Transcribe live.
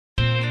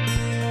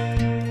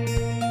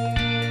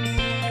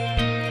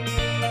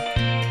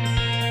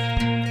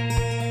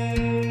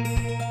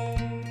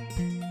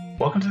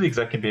Welcome to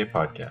the ExecMBA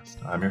podcast.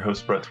 I'm your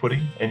host, Brett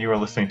Twitty, and you are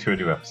listening to a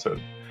new episode.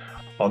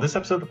 On this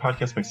episode of the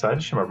podcast, I'm excited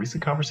to share my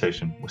recent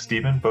conversation with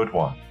Stephen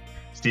Beaudoin.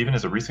 Stephen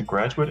is a recent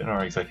graduate in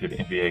our Executive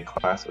MBA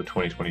class of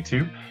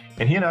 2022,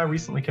 and he and I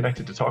recently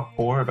connected to talk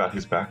more about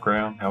his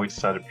background, how he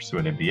decided to pursue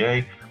an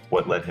MBA,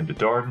 what led him to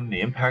Darden,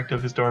 the impact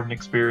of his Darden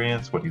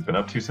experience, what he's been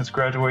up to since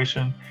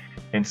graduation,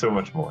 and so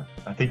much more.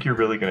 I think you're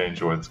really going to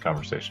enjoy this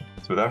conversation.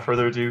 So without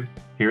further ado,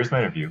 here's my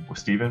interview with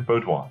Stephen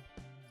Beaudoin.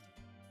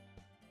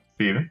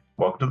 Stephen,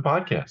 welcome to the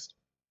podcast.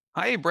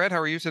 Hi, Brett. How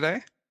are you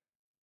today?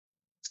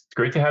 It's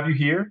great to have you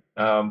here.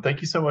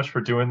 Thank you so much for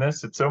doing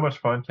this. It's so much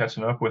fun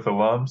catching up with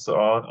alums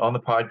on the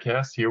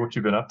podcast, hear what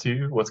you've been up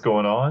to, what's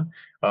going on.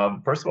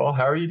 First of all,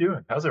 how are you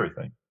doing? How's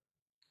everything?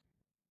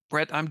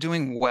 Brett, I'm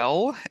doing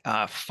well.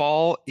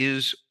 Fall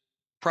is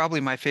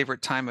probably my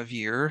favorite time of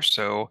year.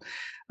 So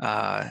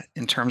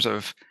in terms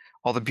of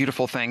all the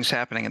beautiful things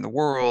happening in the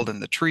world and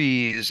the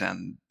trees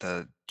and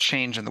the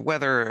change in the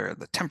weather,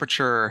 the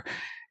temperature,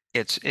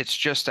 it's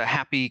just a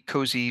happy,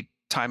 cozy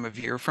time of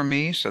year for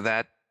me. So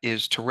that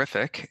is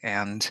terrific.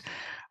 And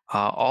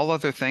all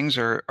other things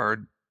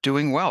are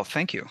doing well.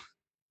 Thank you.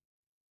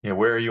 Yeah,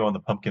 where are you on the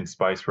pumpkin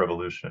spice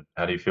revolution?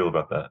 How do you feel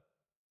about that?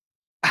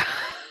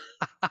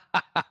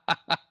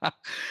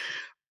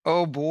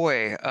 Oh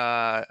boy.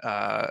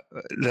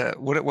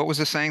 What was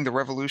the saying? The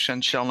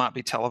revolution shall not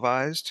be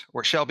televised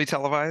or shall be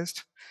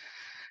televised.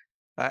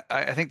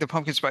 I think the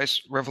pumpkin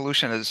spice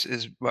revolution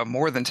is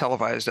more than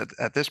televised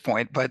at this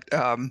point, but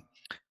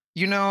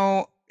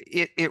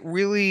it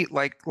really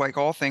like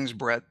all things,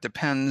 Brett,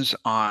 depends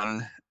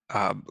on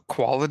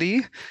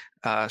quality.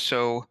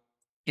 So,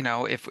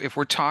 if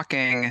we're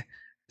talking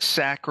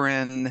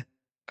saccharine,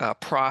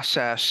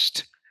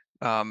 processed,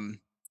 um,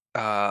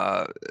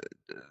 uh,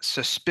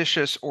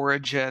 suspicious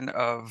origin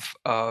of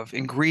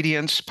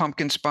ingredients,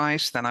 pumpkin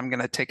spice, then I'm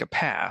going to take a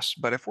pass.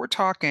 But if we're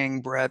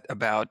talking, Brett,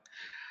 about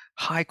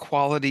high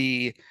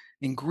quality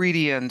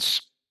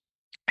ingredients,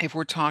 if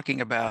we're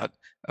talking about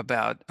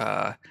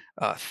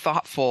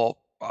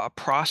thoughtful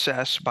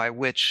process by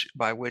which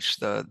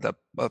the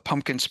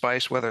pumpkin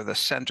spice, whether the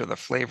scent or the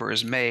flavor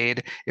is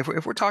made, if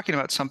we're talking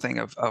about something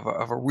of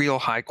a real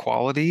high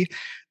quality,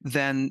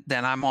 then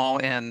I'm all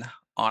in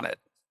on it.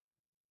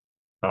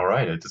 All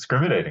right, a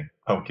discriminating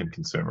pumpkin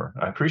consumer.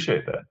 I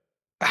appreciate that.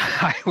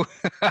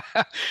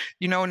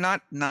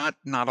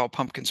 Not all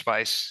pumpkin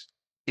spice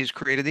is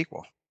created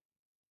equal.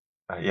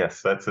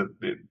 Yes,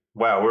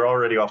 wow. We're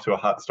already off to a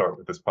hot start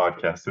with this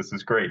podcast. This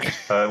is great.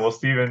 Well,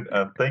 Stephen,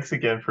 thanks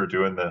again for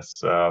doing this.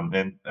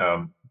 I'd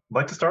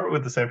like to start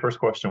with the same first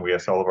question we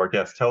ask all of our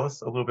guests. Tell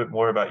us a little bit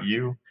more about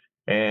you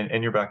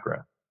and your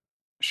background.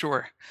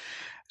 Sure.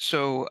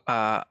 So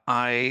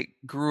I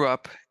grew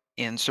up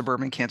in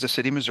suburban Kansas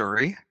City,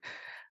 Missouri.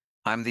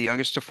 I'm the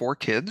youngest of four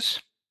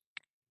kids.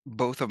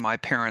 Both of my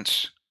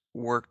parents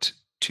worked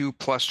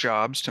 2+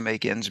 jobs to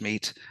make ends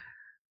meet.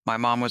 My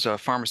mom was a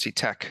pharmacy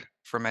tech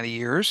for many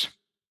years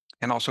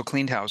and also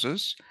cleaned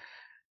houses.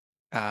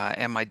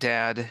 And my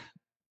dad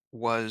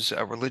was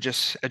a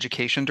religious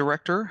education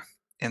director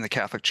in the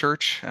Catholic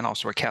Church and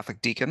also a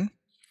Catholic deacon.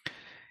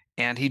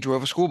 And he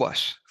drove a school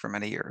bus for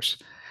many years.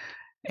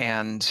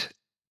 And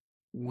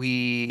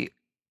we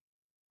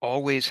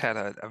always had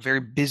a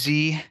very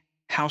busy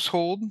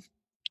household.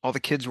 All the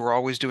kids were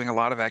always doing a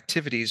lot of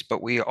activities,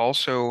 but we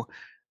also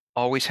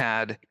always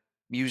had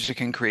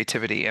music and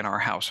creativity in our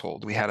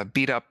household. We had a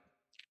beat up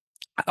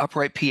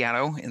upright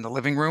piano in the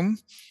living room,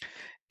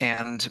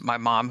 and my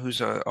mom,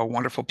 who's a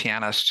wonderful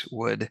pianist,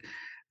 would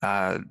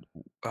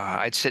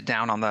I'd sit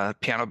down on the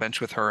piano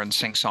bench with her and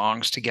sing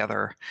songs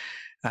together.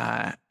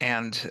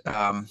 And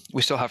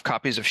we still have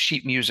copies of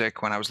sheet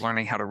music when I was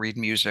learning how to read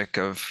music,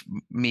 of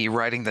me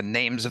writing the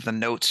names of the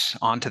notes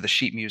onto the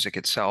sheet music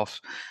itself.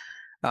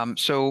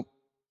 So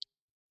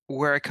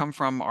where I come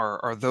from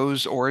are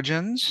those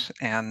origins,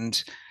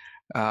 and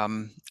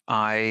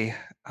I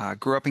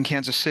grew up in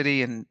Kansas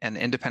City and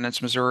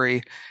Independence,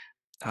 Missouri.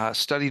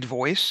 Studied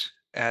voice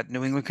at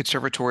New England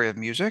Conservatory of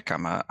Music.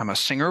 I'm a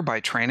singer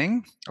by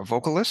training, a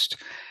vocalist,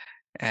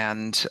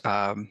 and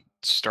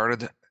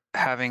started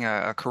having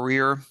a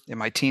career in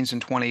my teens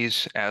and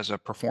 20s as a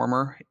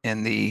performer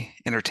in the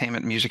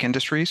entertainment music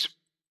industries.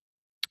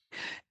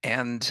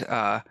 And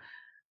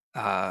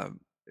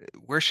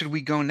where should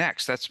we go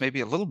next? That's maybe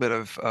a little bit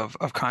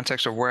of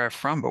context of where I'm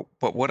from,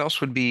 but what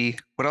else would be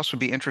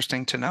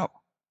interesting to know?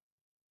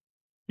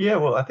 Yeah,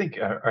 well, I think,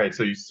 all right,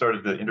 so you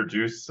started to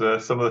introduce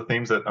some of the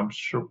themes that I'm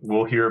sure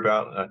we'll hear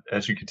about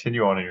as you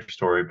continue on in your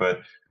story.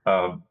 But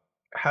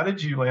how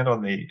did you land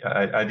on the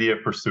idea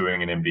of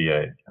pursuing an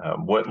MBA?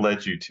 What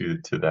led you to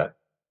that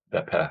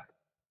path?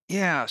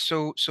 Yeah,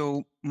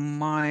 so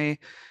my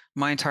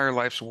entire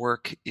life's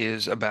work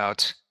is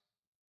about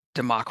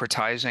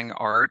democratizing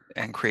art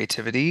and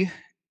creativity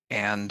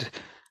and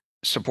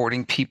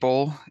supporting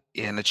people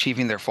in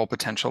achieving their full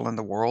potential in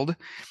the world.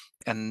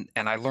 And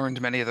I learned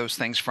many of those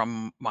things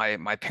from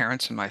my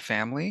parents and my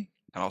family,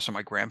 and also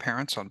my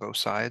grandparents on both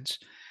sides.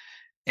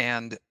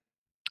 And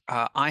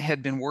I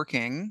had been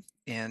working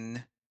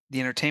in the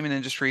entertainment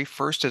industry,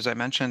 first, as I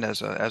mentioned,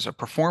 as a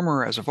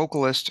performer, as a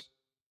vocalist,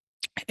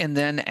 and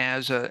then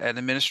as an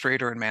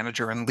administrator and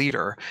manager and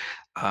leader,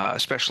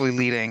 especially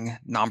leading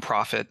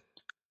nonprofit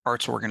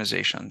arts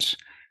organizations,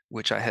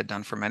 which I had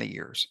done for many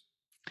years.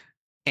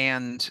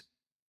 And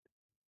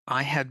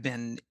I had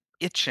been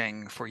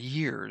itching for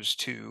years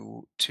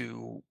to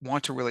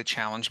want to really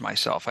challenge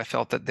myself. I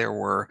felt that there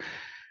were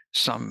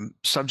some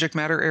subject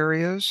matter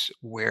areas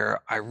where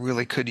I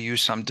really could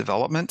use some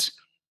development.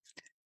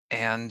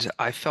 And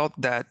I felt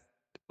that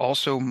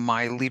also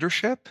my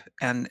leadership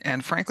and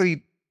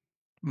frankly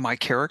my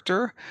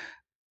character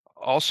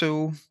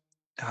also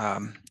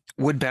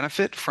would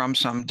benefit from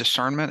some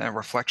discernment and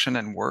reflection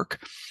and work.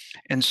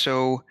 And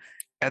so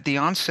at the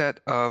onset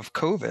of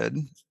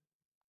COVID,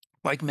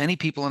 like many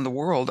people in the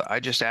world, I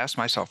just asked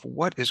myself,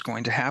 what is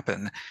going to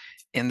happen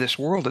in this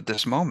world at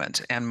this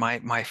moment? And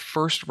my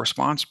first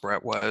response,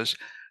 Brett, was,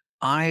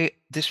 I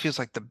this feels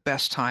like the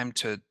best time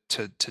to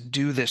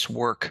do this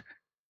work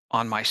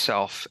on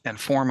myself and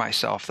for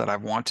myself that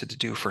I've wanted to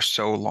do for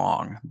so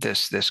long.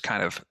 This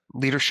kind of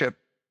leadership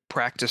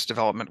practice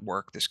development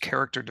work, this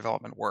character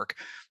development work,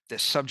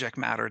 this subject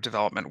matter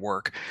development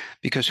work,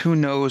 because who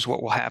knows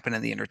what will happen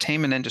in the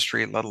entertainment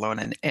industry, let alone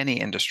in any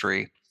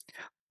industry,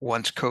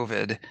 once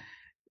COVID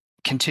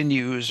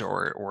continues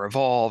or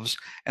evolves.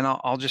 And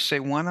I'll just say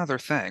one other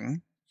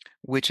thing,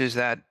 which is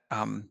that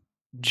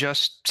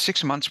just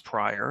 6 months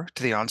prior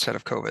to the onset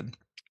of COVID,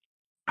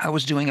 I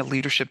was doing a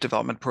leadership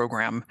development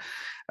program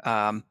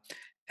um,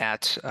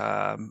 at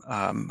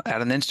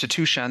an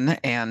institution,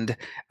 and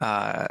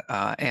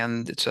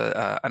it's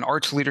an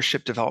arts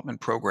leadership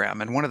development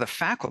program. And one of the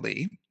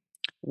faculty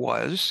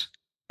was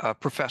a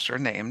professor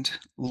named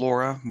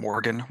Laura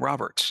Morgan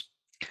Roberts,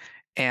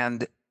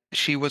 and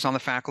she was on the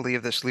faculty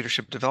of this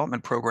leadership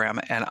development program,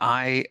 and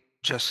I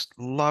just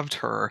loved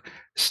her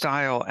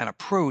style and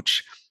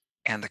approach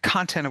and the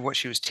content of what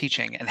she was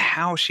teaching and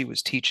how she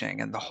was teaching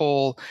and the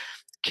whole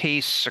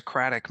case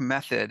Socratic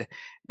method.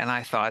 And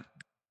I thought,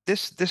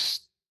 this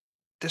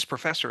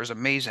professor is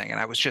amazing. And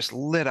I was just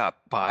lit up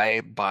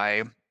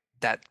by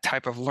that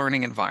type of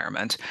learning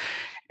environment.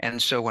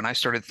 And so when I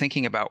started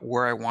thinking about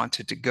where I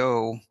wanted to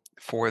go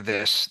for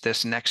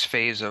this next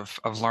phase of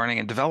learning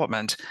and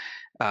development,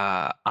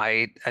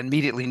 I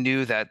immediately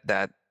knew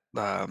that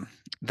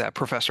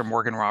Professor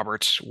Morgan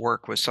Roberts'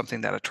 work was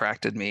something that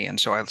attracted me. And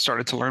so I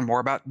started to learn more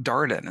about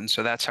Darden. And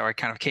so that's how I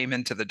kind of came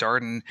into the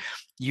Darden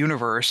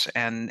universe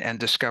and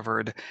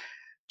discovered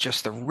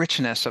just the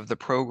richness of the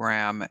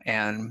program.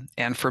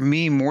 And for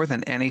me, more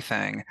than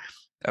anything,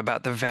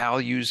 about the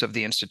values of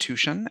the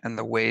institution and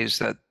the ways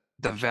that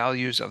the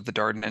values of the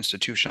Darden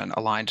institution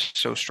aligned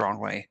so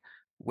strongly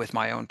with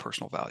my own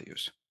personal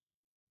values.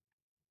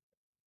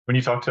 When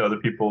you talk to other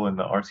people in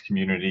the arts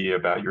community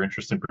about your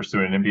interest in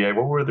pursuing an MBA,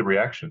 what were the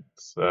reactions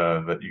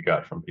that you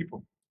got from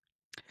people?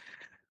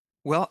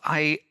 Well,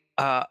 a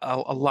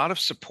lot of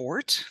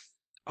support,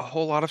 a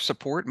whole lot of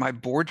support. My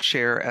board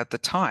chair at the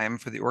time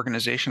for the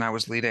organization I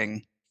was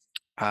leading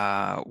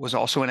was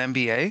also an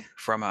MBA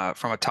from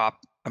a top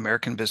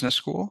American business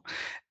school,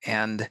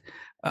 and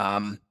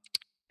um,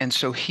 and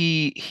so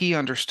he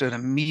understood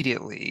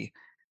immediately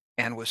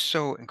and was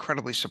so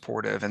incredibly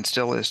supportive, and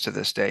still is to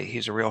this day.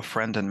 He's a real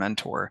friend and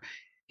mentor.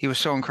 He was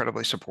so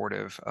incredibly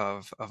supportive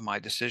of my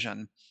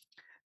decision.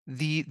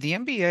 The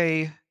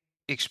MBA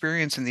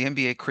experience and the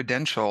MBA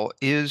credential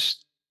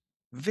is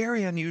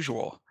very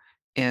unusual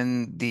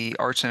in the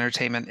arts and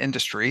entertainment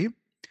industry,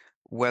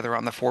 whether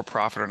on the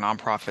for-profit or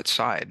nonprofit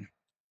side.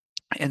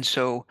 And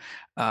so,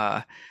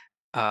 uh,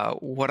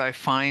 what I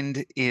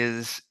find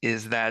is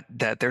that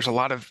there's a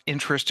lot of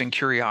interest and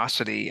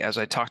curiosity as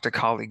I talk to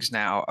colleagues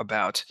now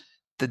about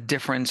the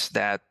difference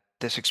that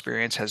this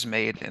experience has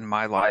made in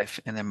my life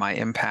and in my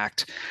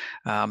impact.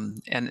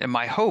 And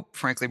my hope,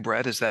 frankly,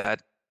 Brett, is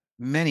that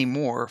many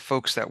more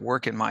folks that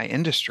work in my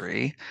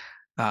industry.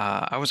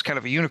 I was kind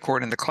of a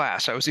unicorn in the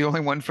class. I was the only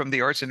one from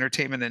the arts and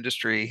entertainment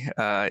industry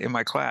in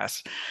my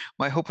class.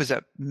 My hope is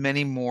that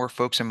many more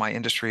folks in my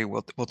industry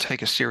will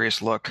take a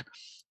serious look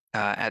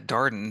at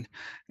Darden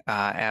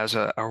as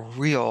a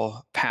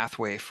real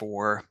pathway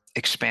for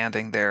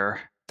expanding their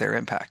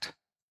impact.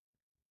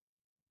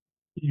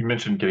 You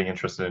mentioned getting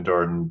interested in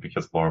Darden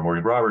because of Laura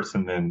Morgan Roberts,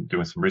 and then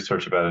doing some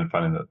research about it and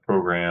finding that the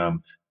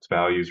program, its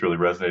values really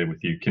resonated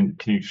with you. Can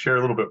you share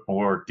a little bit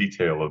more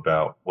detail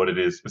about what it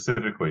is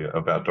specifically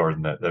about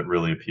Darden that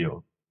really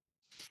appealed?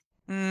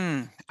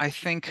 I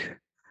think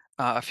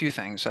a few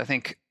things. I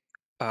think,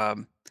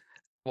 um,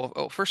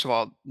 first of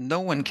all, no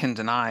one can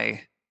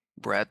deny,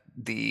 Brett,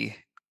 the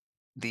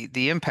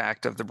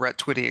impact of the Brett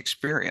Twitty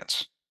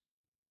experience.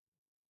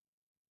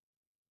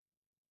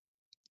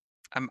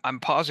 I'm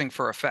pausing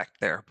for effect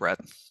there,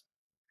 Brett.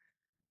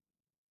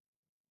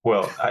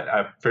 Well,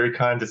 I'm very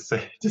kind to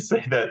say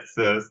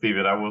that,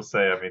 Stephen. I will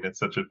say, I mean, it's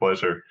such a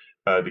pleasure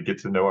to get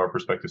to know our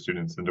prospective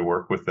students and to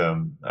work with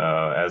them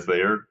as they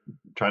are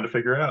trying to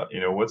figure out,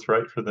 what's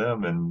right for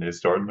them and is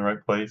starting in the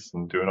right place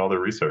and doing all their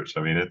research.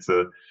 I mean, it's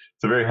a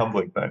very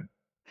humbling thing.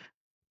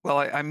 Well,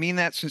 I mean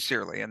that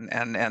sincerely,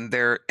 and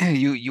there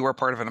you are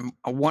part of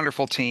a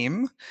wonderful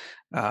team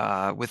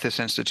with this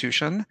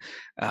institution,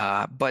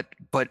 but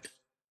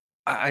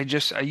I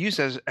use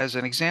as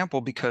an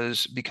example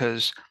because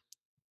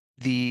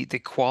the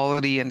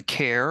quality and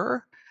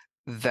care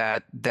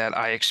that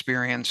I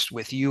experienced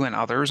with you and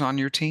others on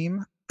your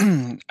team,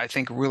 I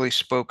think really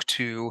spoke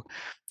to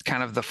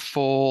kind of the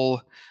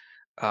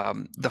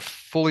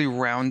fully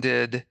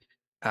rounded,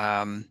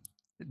 um,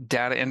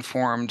 data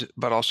informed,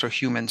 but also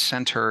human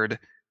centered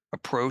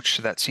approach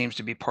that seems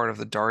to be part of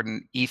the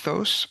Darden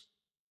ethos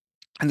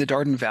and the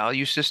Darden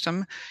value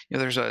system.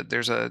 There's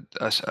a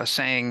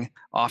saying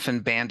often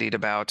bandied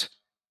about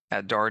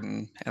at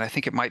Darden, and I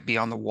think it might be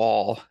on the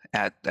wall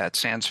at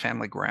Sands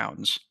Family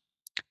Grounds,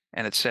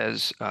 and it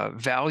says,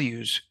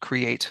 "Values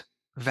create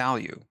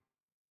value.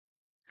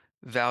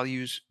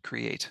 Values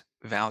create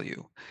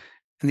value."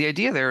 And the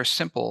idea there is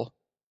simple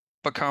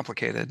but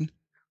complicated,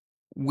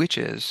 which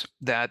is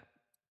that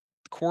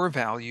core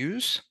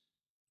values,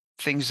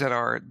 things that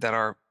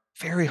are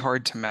very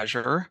hard to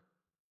measure,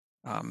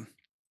 um,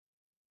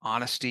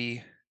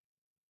 honesty,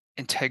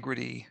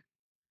 integrity,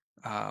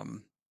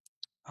 um,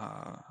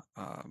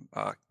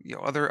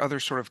 other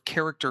sort of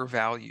character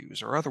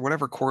values or other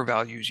whatever core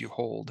values you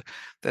hold,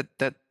 that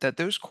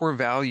those core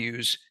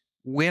values,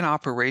 when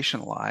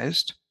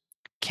operationalized,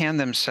 can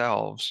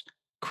themselves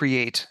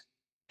create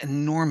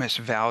enormous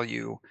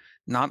value,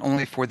 not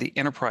only for the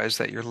enterprise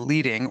that you're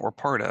leading or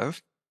part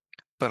of,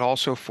 but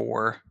also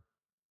for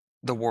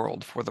the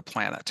world, for the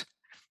planet.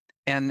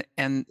 And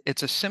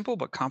it's a simple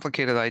but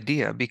complicated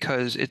idea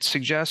because it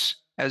suggests,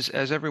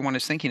 as everyone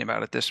is thinking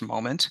about at this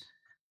moment,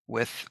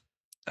 with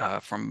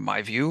from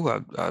my view,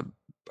 a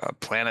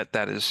planet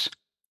that is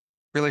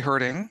really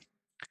hurting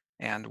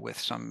and with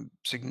some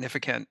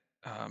significant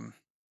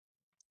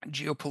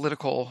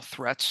geopolitical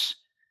threats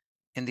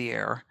in the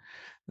air,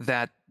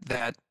 that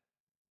that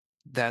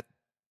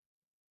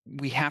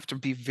we have to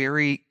be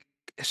very,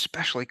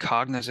 especially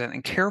cognizant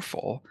and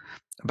careful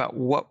about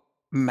what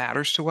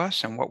matters to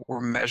us and what we're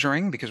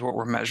measuring, because what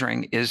we're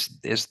measuring is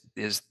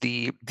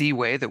the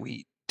way that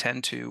we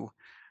tend to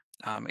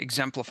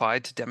exemplify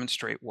to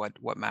demonstrate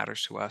what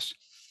matters to us.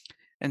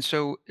 And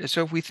so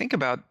if we think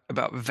about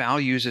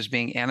values as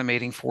being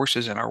animating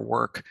forces in our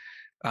work,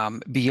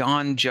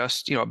 beyond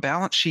just, a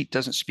balance sheet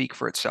doesn't speak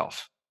for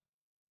itself.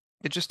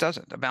 It just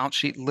doesn't. A balance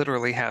sheet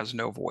literally has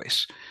no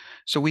voice.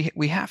 So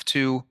we have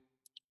to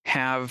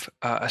have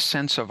a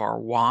sense of our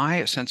why,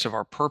 a sense of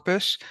our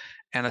purpose,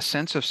 and a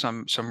sense of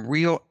some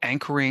real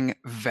anchoring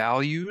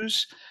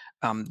values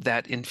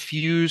that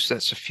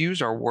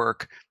suffuse our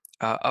work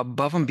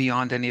above and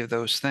beyond any of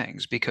those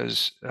things,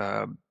 because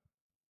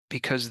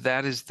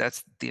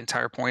that's the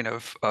entire point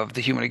of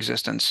the human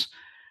existence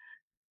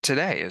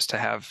today, is to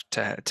have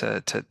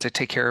to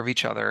take care of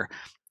each other,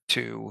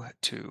 to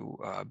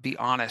be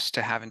honest,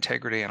 to have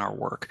integrity in our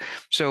work.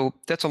 So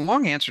that's a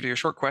long answer to your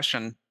short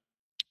question,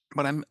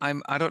 but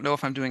I don't know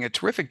if I'm doing a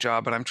terrific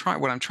job, but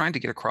what I'm trying to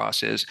get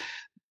across is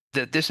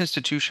that this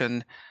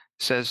institution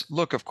says,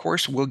 look, of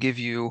course, we'll give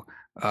you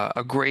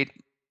a great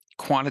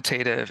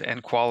quantitative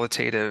and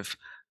qualitative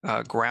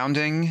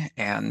grounding,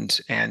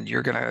 and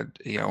you're going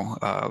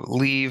to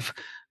leave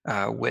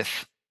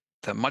with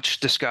the much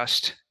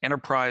discussed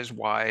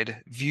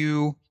enterprise-wide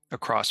view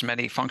across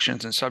many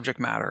functions and subject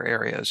matter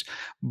areas.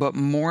 But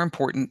more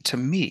important to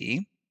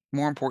me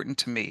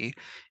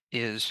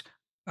is,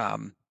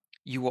 um,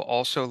 you will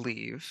also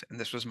leave, and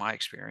this was my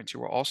experience, you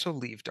will also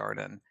leave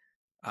Darden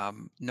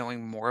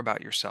knowing more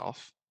about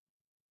yourself,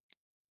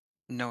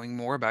 knowing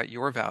more about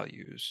your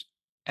values,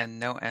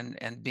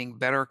 and being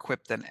better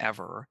equipped than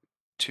ever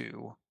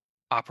to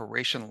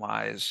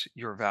operationalize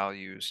your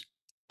values,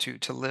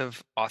 to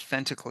live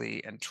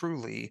authentically and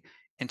truly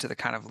into the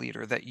kind of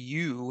leader that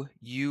you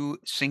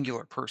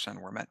singular person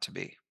were meant to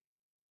be.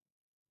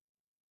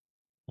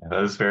 Yeah,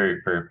 that is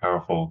very, very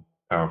powerful,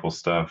 powerful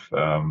stuff.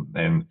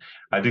 And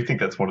I do think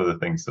that's one of the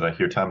things that I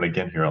hear time and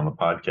again here on the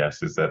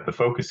podcast is that the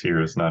focus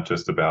here is not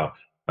just about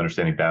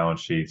understanding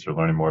balance sheets or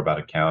learning more about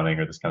accounting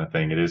or this kind of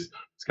thing. It's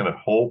kind of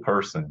whole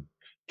person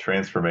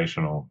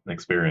transformational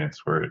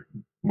experience where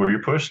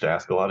you're pushed to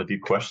ask a lot of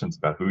deep questions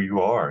about who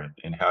you are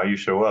and how you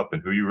show up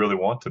and who you really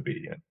want to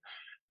be.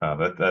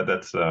 And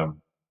that's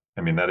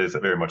I mean that is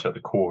very much at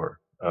the core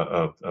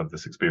of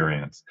this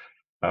experience.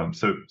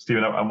 So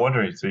Stephen, I'm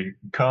wondering, so you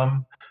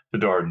come to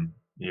Darden,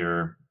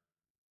 you're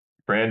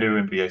brand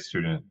new MBA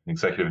student,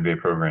 executive MBA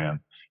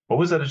program. What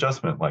was that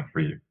adjustment like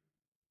for you?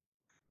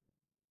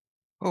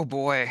 Oh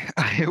boy,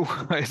 it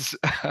was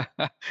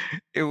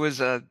it was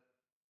a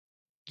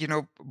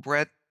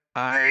Brett,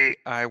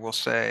 I will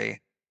say,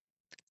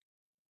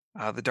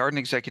 the Darden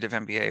Executive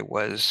MBA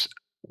was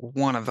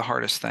one of the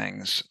hardest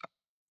things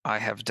I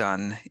have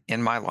done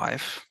in my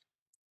life.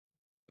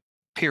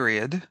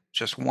 Period.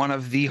 Just one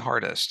of the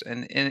hardest,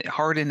 and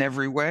hard in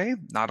every way.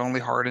 Not only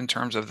hard in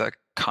terms of the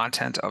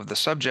content of the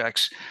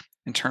subjects,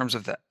 in terms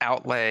of the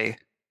outlay, in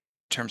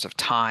terms of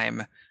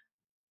time,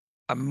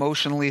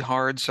 emotionally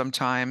hard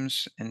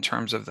sometimes in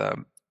terms of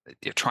the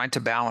trying to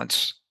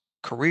balance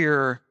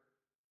career,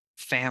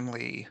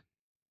 family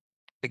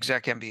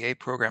exec MBA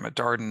program at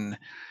Darden,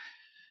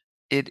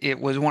 it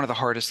was one of the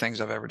hardest things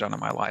I've ever done in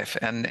my life.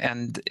 And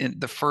in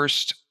the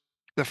first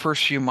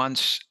few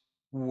months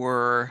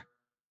were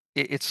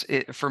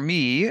for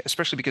me,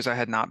 especially because I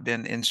had not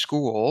been in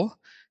school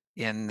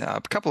in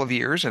a couple of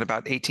years, in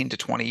about 18 to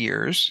 20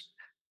 years.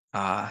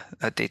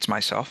 That dates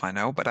myself, I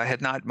know, but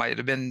might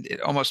have been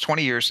almost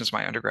 20 years since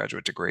my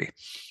undergraduate degree.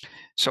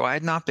 So I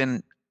had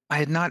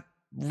not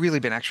really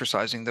been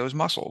exercising those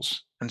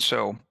muscles. And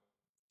so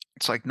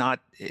it's like not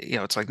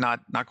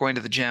going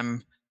to the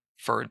gym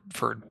for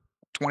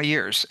 20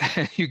 years.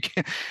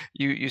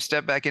 You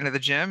step back into the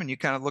gym and you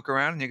kind of look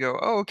around and you go,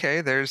 oh,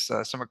 okay, there's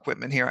some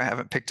equipment here I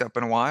haven't picked up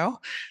in a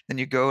while. Then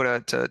you go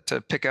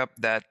to pick up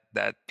that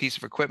piece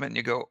of equipment and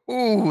you go,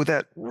 ooh,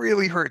 that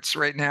really hurts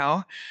right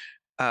now.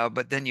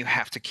 But then you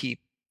have to keep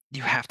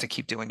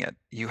doing it.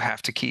 You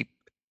have to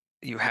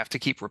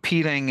keep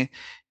repeating.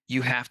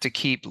 You have to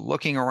keep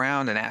looking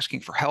around and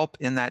asking for help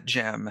in that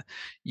gym.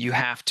 You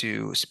have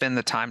to spend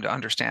the time to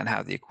understand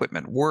how the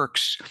equipment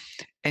works.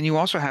 And you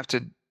also have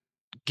to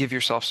give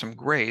yourself some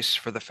grace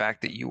for the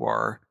fact that you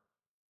are,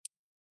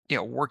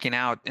 working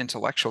out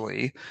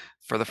intellectually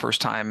for the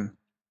first time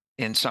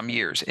in some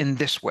years in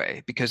this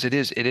way, because it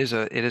is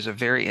a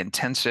very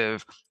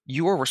intensive.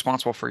 You are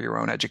responsible for your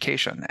own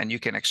education and you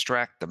can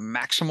extract the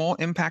maximal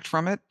impact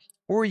from it,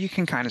 or you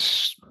can kind of,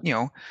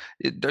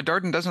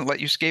 Darden doesn't let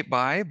you skate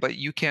by, but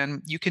you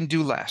can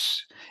do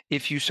less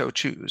if you so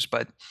choose.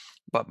 But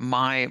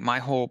my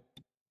whole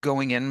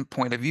going in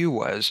point of view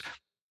was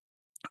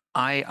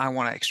I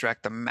want to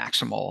extract the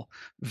maximal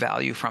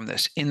value from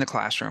this in the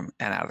classroom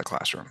and out of the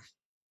classroom.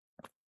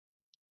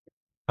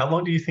 How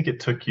long do you think it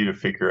took you to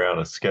figure out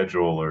a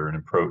schedule or an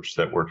approach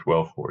that worked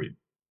well for you?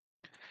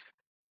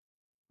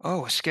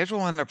 Oh, a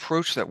schedule and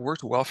approach that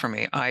worked well for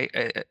me.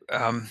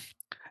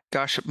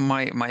 Gosh,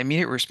 my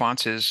immediate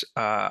response is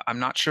I'm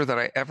not sure that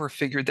I ever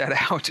figured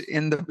that out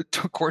in the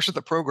course of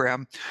the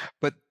program,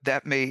 but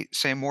that may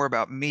say more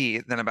about me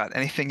than about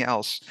anything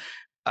else.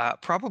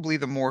 Probably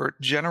the more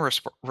generous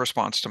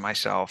response to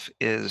myself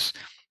is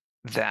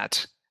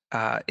that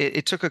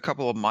it took a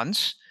couple of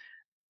months,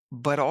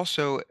 but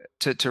also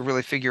to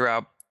really figure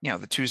out,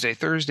 the Tuesday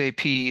Thursday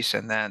piece,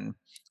 and then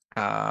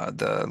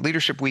the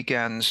leadership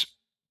weekends,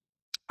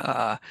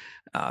 uh,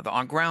 the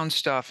on ground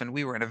stuff. And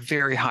we were in a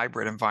very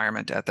hybrid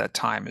environment at that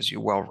time, as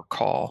you well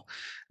recall.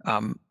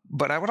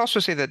 But I would also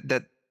say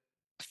that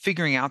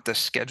figuring out the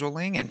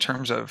scheduling in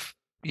terms of,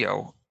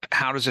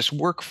 how does this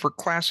work for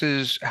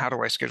classes? How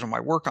do I schedule my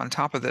work on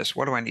top of this?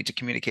 What do I need to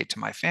communicate to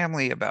my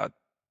family about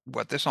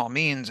what this all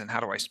means? And how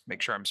do I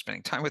make sure I'm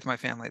spending time with my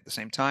family at the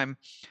same time?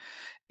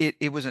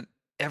 It was an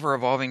ever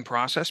evolving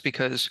process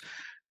because,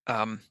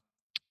 um,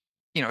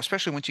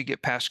 especially once you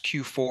get past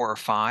Q4 or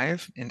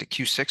five into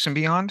Q6 and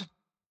beyond,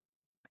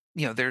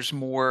 there's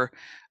more.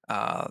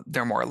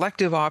 There are more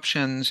elective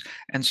options,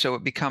 and so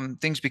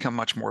things become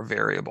much more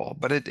variable.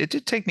 But it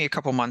did take me a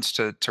couple months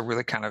to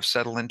really kind of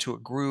settle into a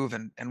groove.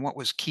 And what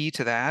was key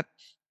to that,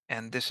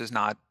 and this is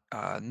not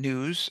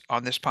news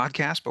on this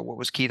podcast, but what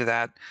was key to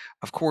that,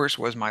 of course,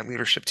 was my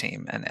leadership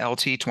team and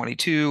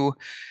LT22,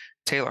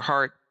 Taylor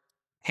Hart,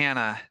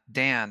 Hannah,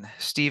 Dan,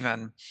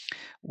 Stephen.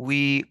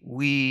 We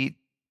we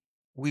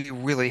we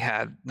really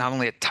had not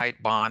only a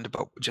tight bond,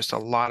 but just a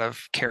lot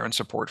of care and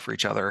support for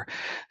each other,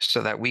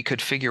 so that we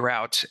could figure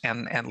out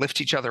and lift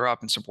each other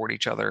up and support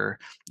each other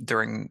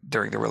during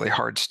the really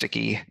hard,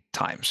 sticky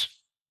times.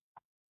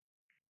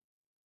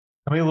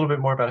 Tell me a little bit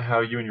more about how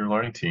you and your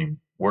learning team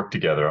work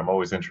together. I'm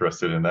always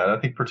interested in that. I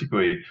think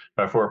particularly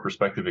for our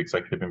prospective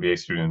executive MBA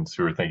students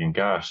who are thinking,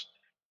 gosh,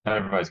 not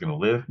everybody's going to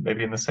live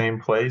maybe in the same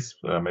place.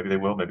 Maybe they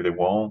will, maybe they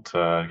won't.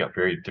 Got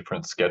very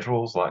different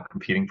schedules, a lot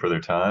competing for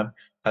their time.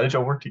 How did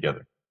y'all work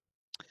together?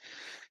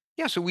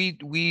 Yeah, so we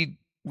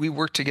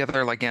work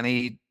together like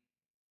any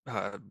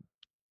uh,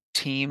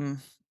 team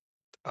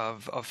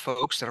of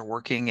folks that are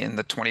working in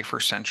the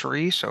 21st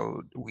century.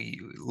 So we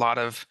a lot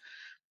of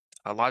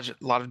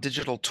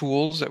digital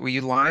tools that we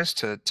utilize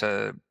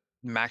to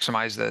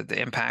maximize the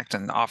impact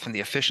and often the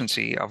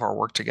efficiency of our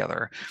work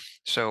together.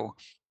 So,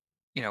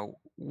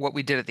 what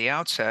we did at the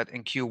outset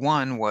in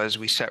Q1 was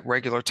we set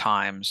regular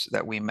times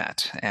that we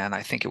met, and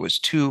I think it was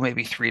 2,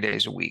 maybe 3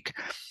 days a week,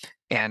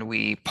 and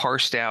we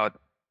parsed out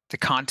the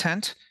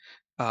content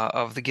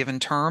of the given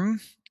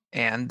term,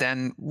 and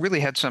then really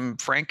had some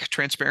frank,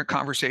 transparent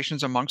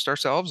conversations amongst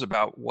ourselves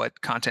about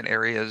what content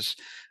areas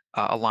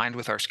aligned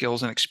with our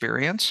skills and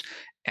experience,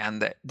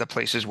 and the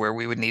places where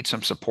we would need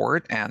some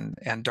support. And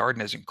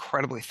Darden is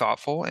incredibly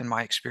thoughtful, in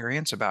my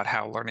experience, about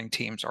how learning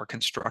teams are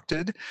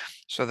constructed,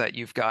 so that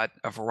you've got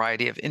a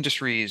variety of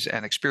industries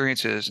and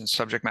experiences and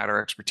subject matter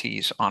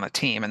expertise on a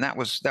team. And that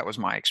was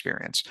my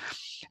experience.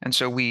 And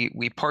so we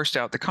parsed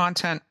out the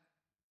content.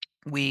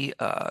 We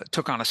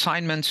took on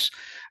assignments,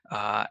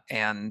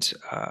 and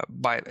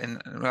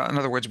in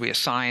other words, we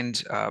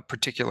assigned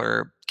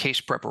particular case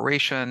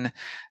preparation,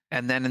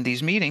 and then in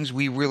these meetings,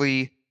 we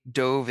really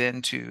dove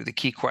into the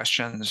key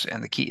questions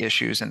and the key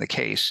issues in the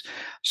case,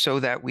 so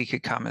that we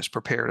could come as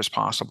prepared as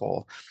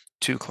possible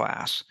to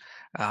class.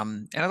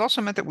 And it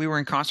also meant that we were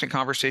in constant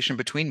conversation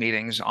between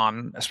meetings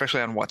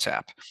especially on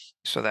WhatsApp,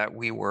 so that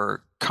we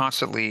were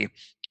constantly,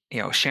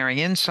 sharing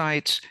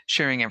insights,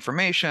 sharing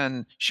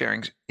information,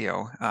 sharing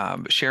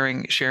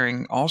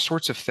all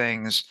sorts of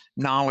things,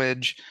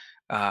 knowledge,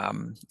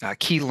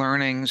 key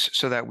learnings,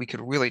 so that we could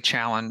really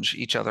challenge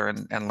each other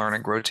and learn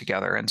and grow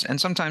together.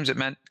 And sometimes it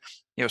meant,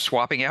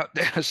 swapping out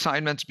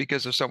assignments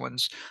because of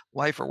someone's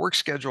life or work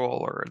schedule,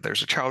 or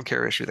there's a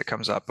childcare issue that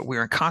comes up. But we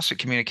were in constant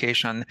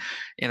communication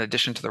in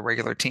addition to the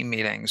regular team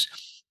meetings.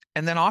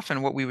 And then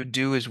often what we would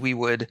do is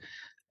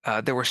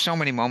there were so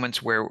many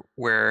moments where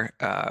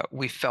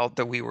we felt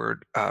that we were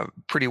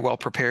pretty well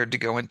prepared to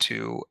go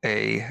into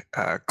a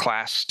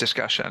class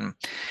discussion,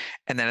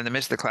 and then in the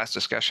midst of the class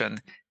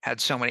discussion, had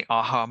so many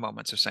aha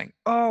moments of saying,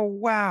 "Oh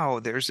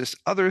wow, there's this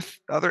other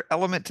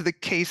element to the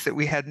case that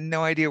we had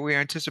no idea we were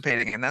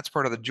anticipating." And that's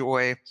part of the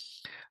joy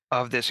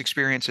of this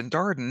experience in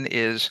Darden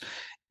is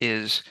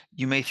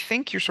you may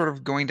think you're sort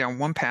of going down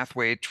one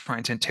pathway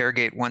trying to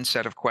interrogate one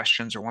set of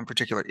questions or one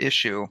particular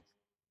issue,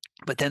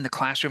 but then the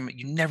classroom,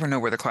 you never know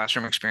where the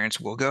classroom experience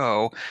will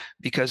go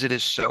because it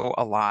is so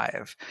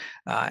alive.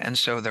 And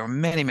so there were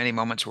many, many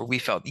moments where we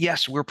felt,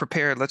 yes, we're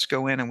prepared. Let's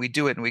go in, and we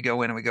do it. And we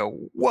go in and we go,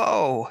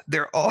 whoa,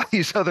 there are all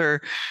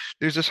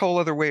there's this whole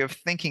other way of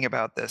thinking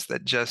about this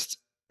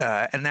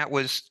and that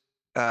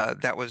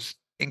was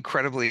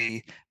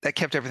incredibly, that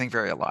kept everything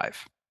very alive.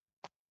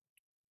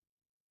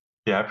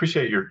 Yeah, I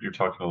appreciate you're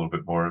talking a little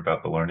bit more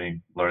about the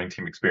learning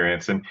team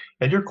experience and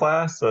your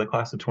class,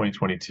 class of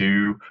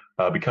 2022.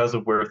 Because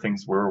of where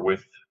things were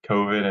with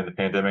COVID and the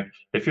pandemic,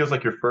 it feels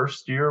like your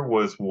first year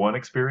was one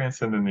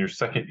experience, and then your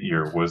second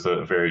year was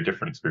a very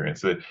different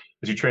experience. As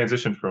you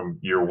transitioned from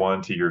year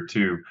one to year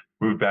two,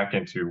 moved back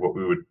into what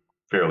we would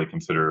fairly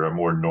consider a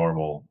more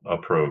normal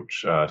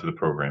approach to the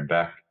program,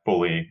 back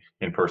fully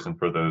in person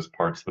for those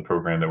parts of the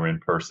program that were in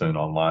person,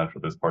 online for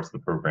those parts of the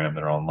program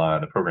that are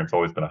online. The program's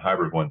always been a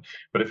hybrid one,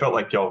 but it felt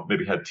like y'all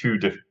maybe had two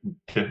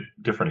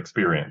different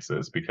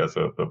experiences because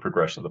of the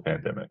progression of the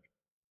pandemic.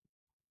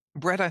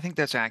 Brett, I think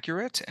that's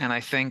accurate. And I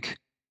think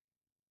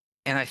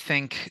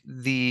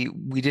the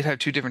we did have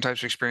two different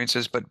types of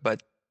experiences,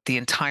 but the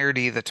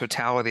entirety, the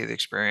totality of the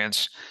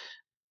experience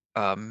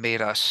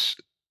made us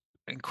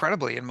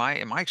incredibly, in my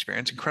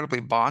experience, incredibly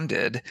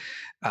bonded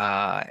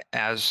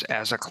as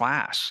a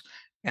class.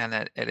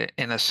 And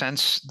in a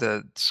sense,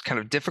 the kind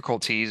of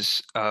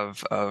difficulties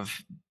of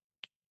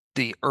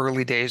the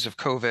early days of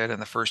COVID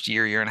and the first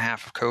year and a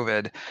half of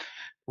COVID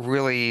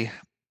really,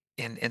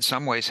 in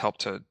some ways,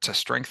 helped to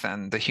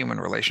strengthen the human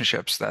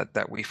relationships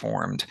that we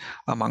formed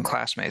among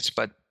classmates.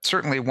 But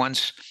certainly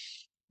once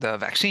the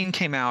vaccine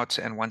came out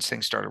and once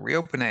things started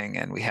reopening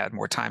and we had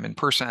more time in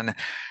person,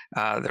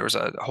 there was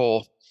a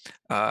whole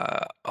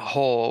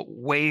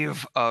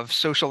wave of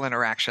social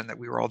interaction that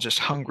we were all just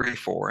hungry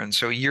for. And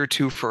so year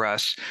two for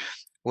us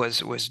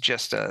was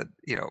just a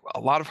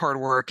lot of hard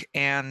work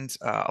and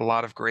a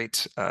lot of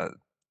great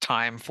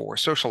time for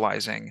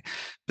socializing,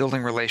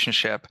 building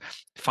relationship,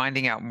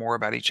 finding out more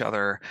about each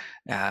other,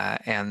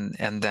 and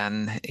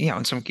then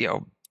and some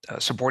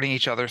supporting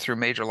each other through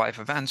major life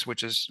events,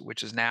 which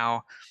is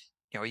now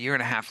a year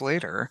and a half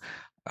later.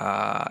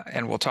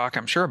 And we'll talk,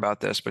 I'm sure,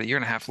 about this, but a year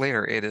and a half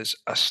later, it is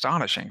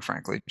astonishing,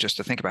 frankly, just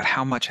to think about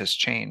how much has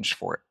changed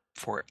for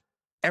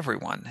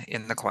everyone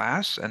in the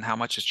class, and how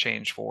much has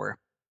changed for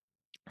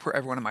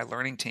everyone in my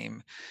learning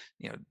team,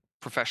 you know,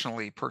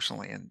 professionally,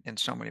 personally, in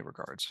so many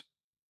regards.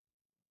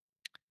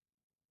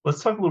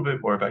 Let's talk a little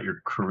bit more about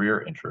your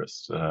career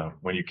interests.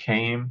 When you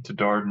came to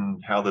Darden,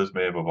 how those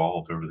may have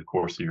evolved over the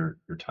course of your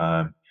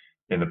time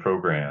in the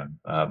program.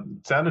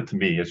 It sounded to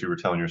me, as you were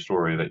telling your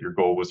story, that your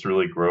goal was to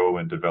really grow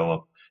and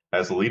develop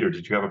as a leader.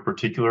 Did you have a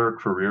particular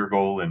career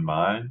goal in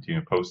mind,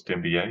 post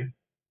MBA?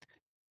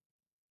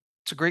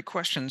 It's a great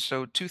question.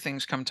 So two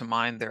things come to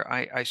mind there.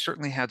 I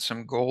certainly had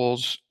some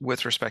goals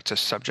with respect to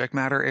subject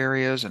matter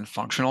areas and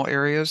functional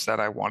areas that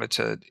I wanted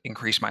to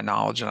increase my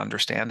knowledge and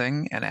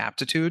understanding and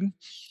aptitude.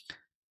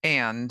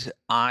 And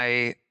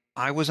I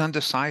was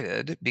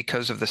undecided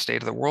because of the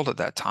state of the world at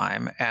that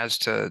time as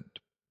to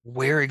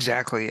where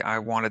exactly I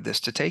wanted this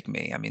to take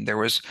me. I mean, there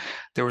was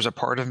a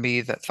part of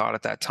me that thought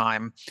at that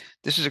time,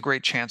 this is a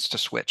great chance to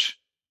switch.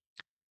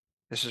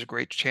 This is a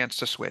great chance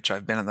to switch.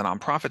 I've been in the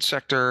nonprofit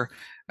sector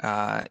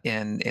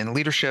in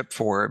leadership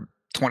for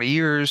 20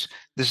 years.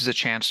 This is a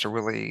chance to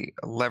really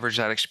leverage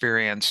that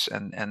experience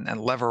and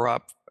lever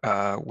up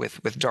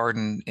with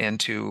Darden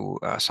into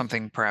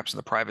something perhaps in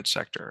the private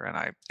sector. And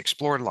I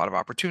explored a lot of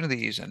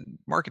opportunities in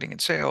marketing and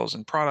sales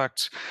and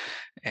products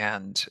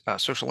and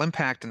social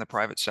impact in the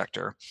private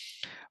sector.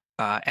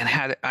 I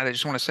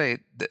just want to say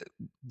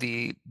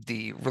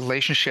the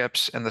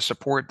relationships and the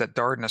support that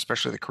Darden,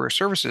 especially the career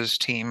services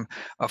team,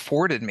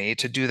 afforded me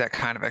to do that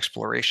kind of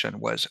exploration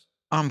was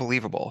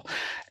unbelievable.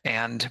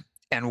 And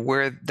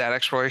where that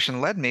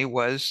exploration led me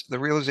was the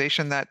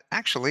realization that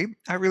actually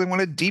I really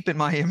want to deepen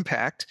my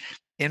impact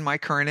in my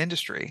current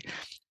industry.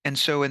 And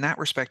so in that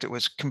respect, it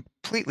was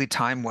completely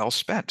time well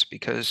spent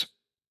because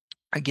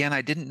again,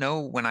 I didn't know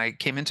when I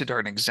came into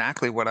Darden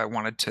exactly what I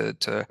wanted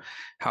to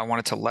how I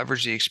wanted to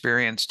leverage the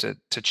experience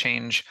to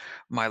change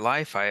my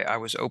life. I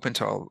was open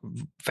to a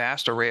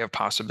vast array of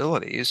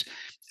possibilities,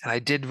 and I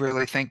did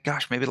really think,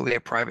 gosh, maybe it'll be a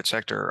private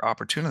sector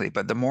opportunity.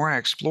 But the more I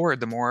explored,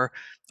 the more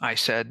I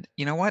said,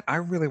 you know what, I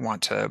really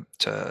want to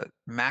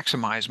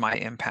maximize my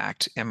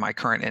impact in my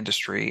current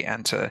industry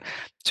and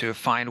to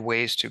find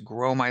ways to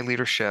grow my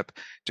leadership,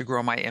 to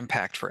grow my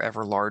impact for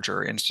ever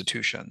larger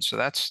institutions. So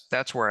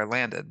that's where I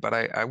landed. But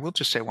I will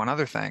just say one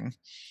other thing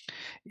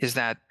is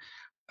that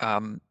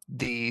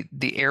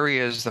the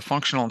areas, the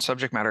functional and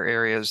subject matter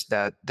areas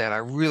that I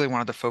really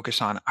wanted to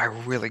focus on, I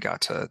really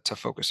got to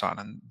focus on,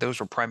 and those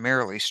were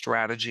primarily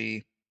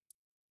strategy,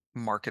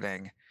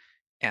 marketing,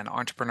 and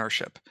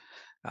entrepreneurship.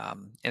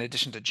 In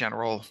addition to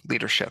general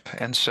leadership,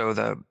 and so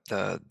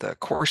the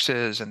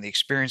courses and the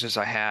experiences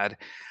I had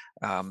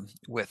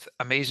with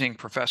amazing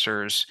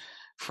professors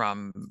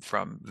from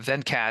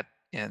Venkat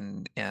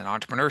in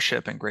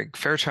entrepreneurship and Greg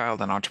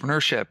Fairchild in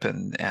entrepreneurship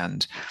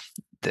and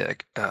the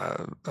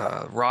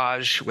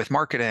Raj with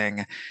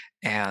marketing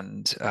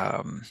and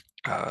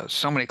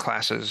so many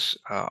classes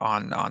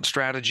on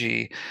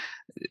strategy.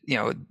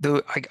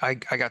 I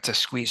got to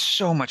squeeze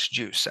so much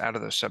juice out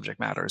of those subject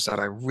matters that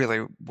I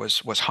really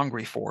was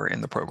hungry for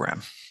in the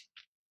program.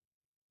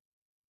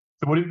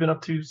 So what have you been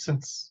up to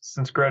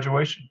since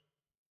graduation?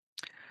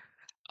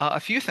 A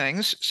few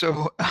things.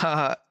 So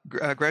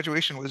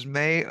graduation was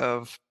May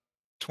of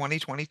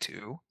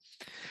 2022,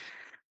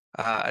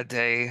 a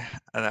day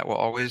that will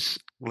always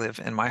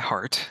live in my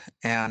heart.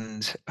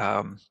 And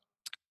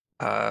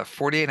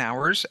 48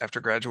 hours after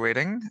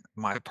graduating,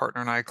 my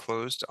partner and I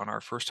closed on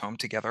our first home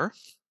together.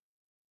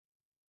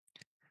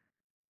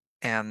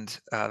 And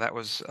that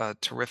was a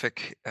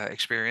terrific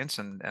experience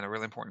and a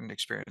really important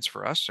experience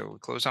for us. So we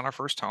closed on our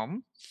first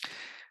home.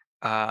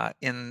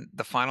 In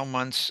the final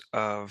months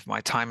of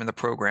my time in the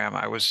program,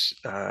 I was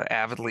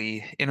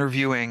avidly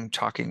interviewing,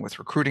 talking with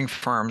recruiting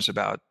firms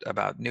about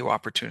new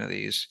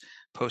opportunities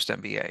post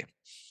MBA.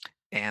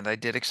 And I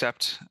did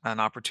accept an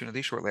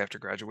opportunity shortly after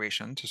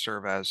graduation to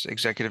serve as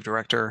executive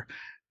director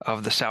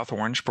of the South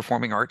Orange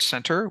Performing Arts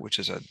Center, which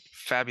is a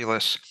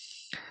fabulous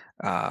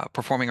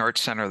performing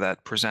arts center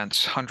that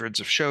presents hundreds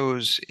of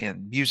shows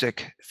in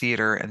music,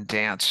 theater, and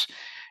dance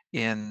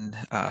in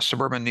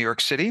suburban New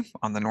York City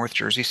on the North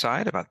Jersey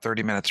side, about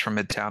 30 minutes from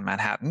Midtown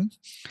Manhattan.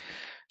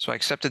 So I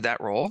accepted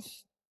that role.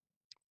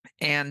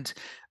 And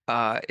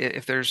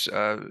if there's,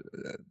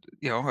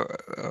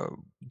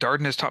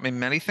 Darden has taught me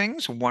many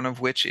things, one of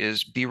which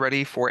is be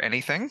ready for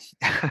anything.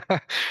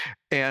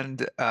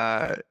 And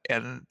over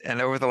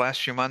the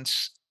last few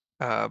months,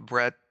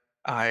 Brett,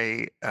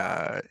 I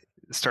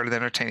started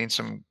entertaining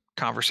some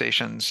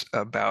conversations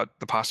about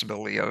the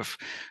possibility of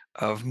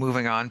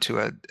moving on to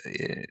a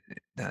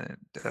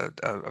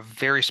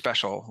very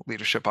special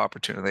leadership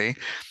opportunity.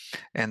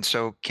 And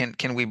so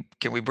can we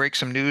break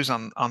some news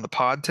on the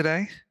pod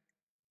today?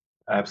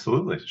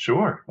 Absolutely.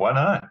 Sure. Why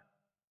not?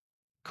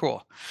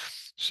 Cool.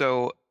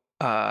 So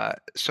I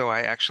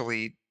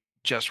actually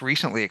just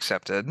recently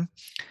accepted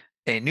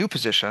a new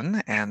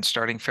position, and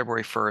starting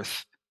February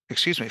 5th,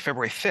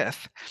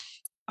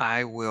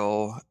 I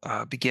will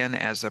begin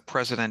as the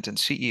president and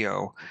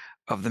CEO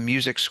of the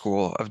Music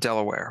School of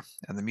Delaware.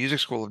 And the Music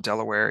School of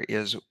Delaware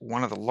is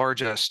one of the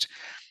largest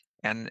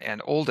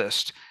and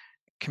oldest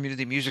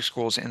community music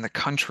schools in the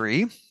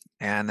country,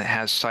 and it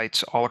has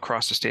sites all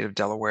across the state of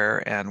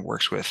Delaware and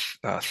works with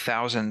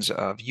thousands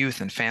of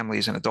youth and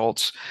families and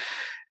adults.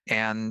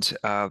 And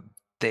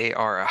they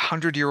are a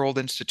 100-year-old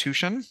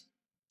institution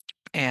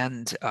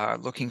and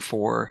looking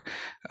for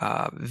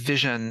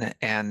vision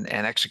and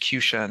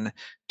execution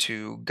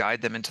to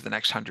guide them into the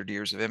next 100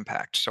 years of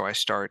impact. So I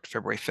start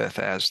February 5th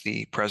as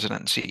the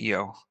president and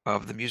CEO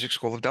of the Music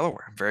School of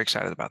Delaware. I'm very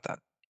excited about that.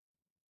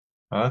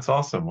 Oh, that's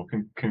awesome. Well,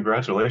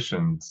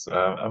 congratulations.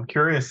 I'm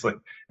curious, like,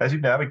 as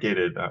you've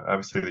navigated,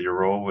 obviously, your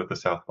role with the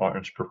South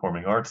Orange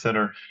Performing Arts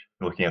Center,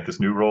 you're looking at this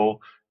new role.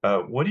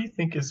 What do you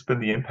think has been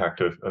the impact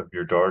of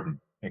your Darden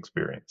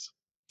experience?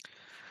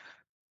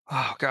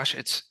 Oh gosh,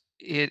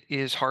 it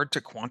is hard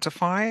to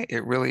quantify.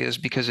 It really is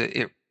because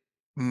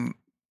mm,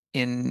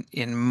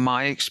 in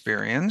my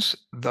experience,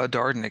 the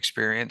Darden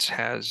experience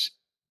has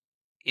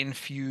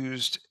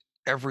infused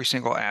every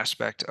single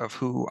aspect of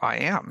who I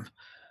am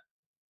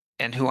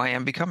and who I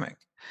am becoming.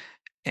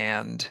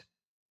 And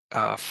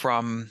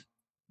from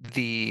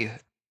the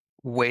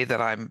way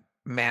that I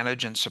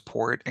manage and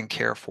support and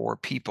care for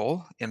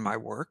people in my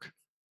work,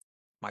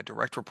 my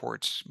direct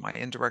reports, my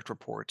indirect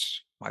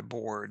reports, my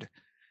board,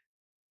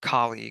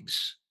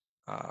 colleagues,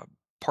 uh,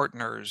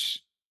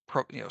 partners,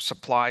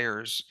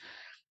 suppliers,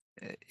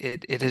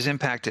 it has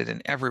impacted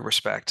in every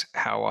respect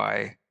how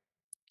I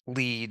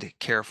lead,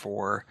 care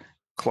for,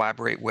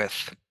 collaborate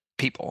with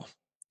people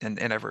in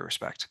every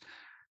respect.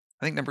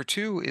 I think number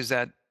two is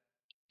that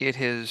it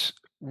has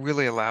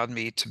really allowed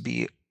me to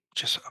be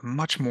just a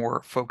much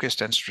more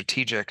focused and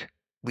strategic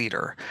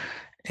leader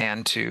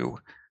and to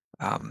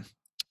um,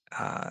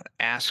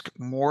 ask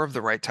more of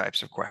the right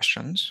types of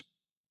questions,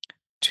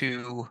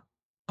 to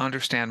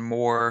understand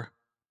more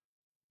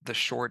the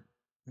short,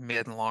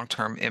 mid, and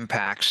long-term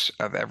impacts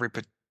of every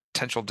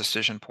potential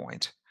decision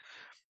point,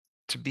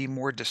 to be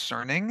more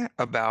discerning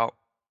about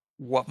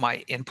what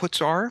my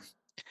inputs are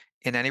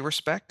in any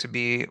respect, to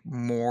be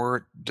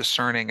more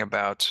discerning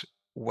about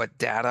what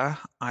data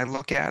I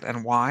look at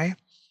and why,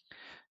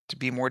 to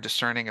be more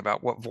discerning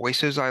about what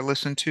voices I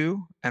listen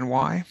to and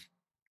why.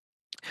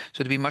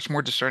 So to be much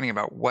more discerning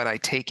about what I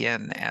take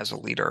in as a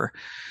leader,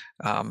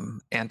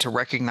 and to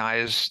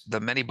recognize the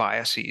many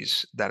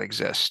biases that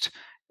exist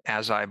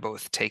as I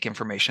both take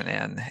information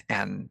in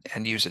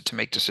and use it to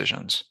make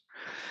decisions.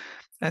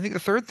 And I think the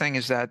third thing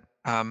is that,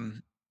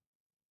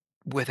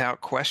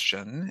 without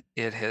question,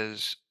 it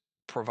has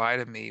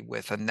provided me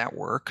with a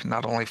network,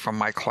 not only from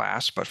my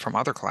class but from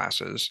other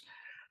classes,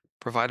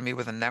 provided me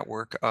with a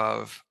network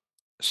of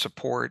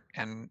support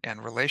and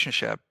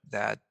relationship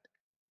that,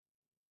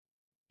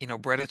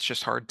 Brett, it's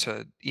just hard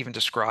to even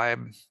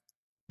describe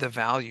the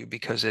value,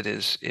 because it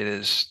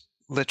is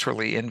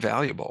literally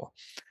invaluable.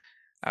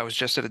 I was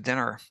just at a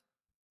dinner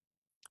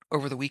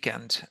over the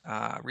weekend,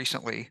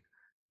 recently,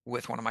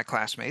 with one of my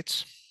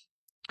classmates.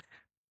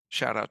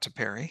 Shout out to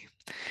Perry.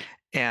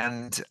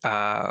 And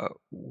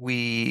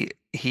we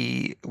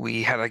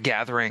had a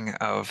gathering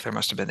of, there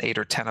must have been 8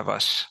 or 10 of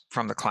us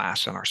from the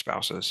class and our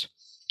spouses.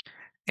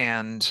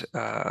 And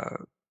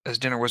as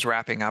dinner was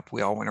wrapping up,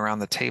 we all went around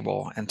the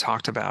table and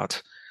talked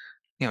about,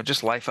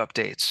 just life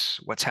updates,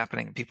 what's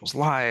happening in people's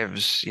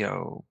lives,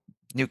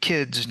 new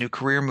kids, new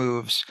career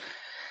moves,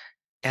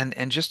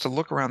 and just to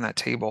look around that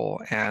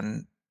table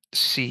and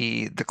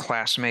see the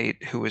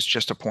classmate who was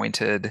just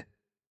appointed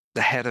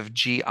the head of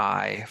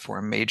GI for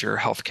a major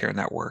healthcare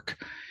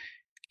network,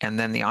 and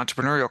then the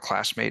entrepreneurial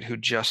classmate who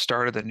just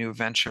started a new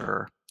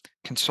venture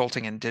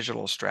consulting in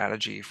digital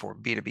strategy for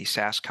B2B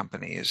SaaS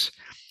companies,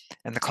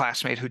 and the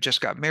classmate who just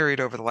got married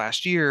over the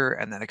last year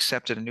and then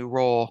accepted a new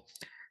role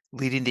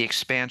leading the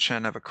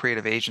expansion of a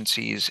creative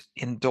agency's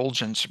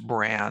indulgence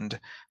brand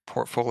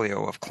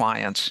portfolio of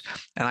clients.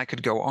 And I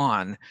could go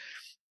on.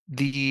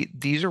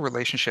 These are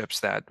relationships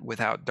that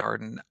without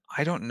Darden,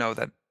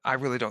 I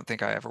really don't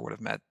think I ever would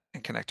have met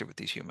and connected with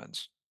these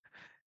humans.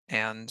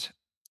 And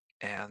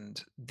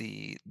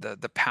the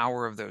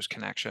power of those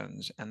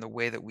connections and the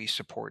way that we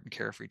support and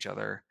care for each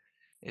other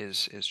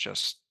is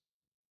just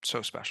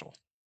so special.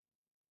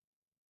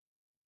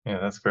 Yeah,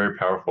 that's very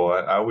powerful.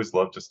 I always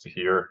love just to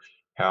hear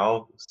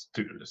how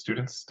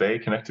students stay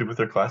connected with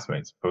their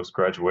classmates post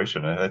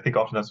graduation. And I think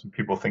oftentimes when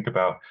people think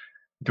about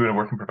doing a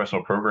working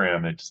professional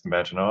program, they just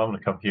imagine, oh, I'm going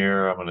to come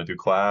here, I'm going to do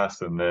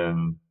class, and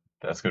then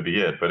that's going to be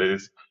it. But it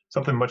is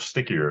something much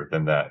stickier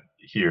than that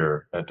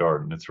here at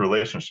Darden. It's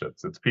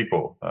relationships, it's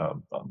people.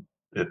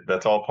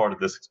 That's all part of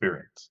this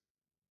experience.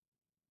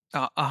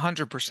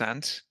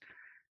 100%.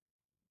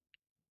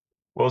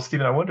 Well,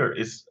 Stephen, I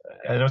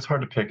know it's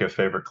hard to pick a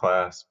favorite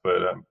class,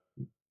 but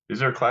is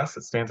there a class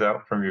that stands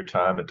out from your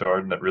time at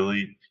Darden that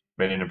really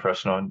made an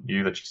impression on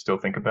you that you still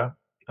think about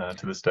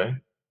to this day?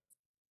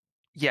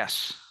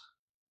 Yes.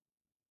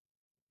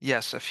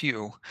 Yes, a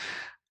few.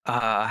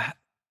 Uh,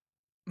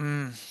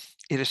 mm,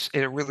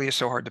 it really is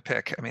so hard to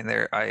pick. I mean,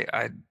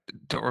 I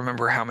don't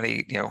remember how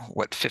many,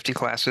 50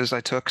 classes I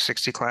took,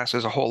 60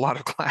 classes, a whole lot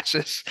of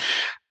classes.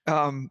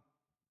 Um,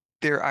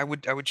 I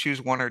would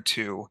choose one or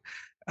two.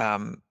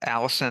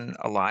 Allison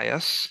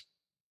Elias,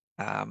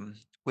 um,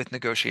 with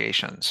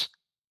negotiations,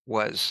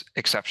 was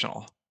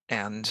exceptional.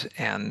 And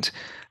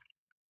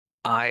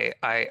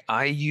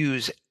I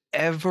use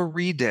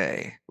every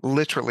day,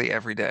 literally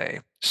every day,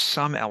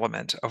 some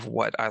element of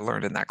what I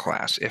learned in that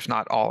class, if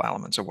not all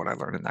elements of what I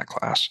learned in that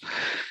class.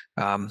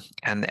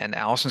 And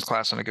Allison's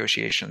class on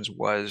negotiations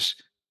was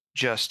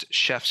just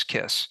chef's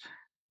kiss.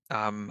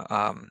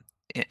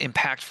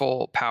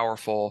 Impactful,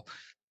 powerful,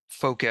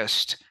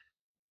 focused.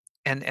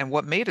 And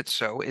what made it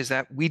so is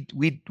that we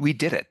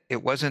did it.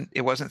 It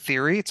wasn't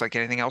theory. It's like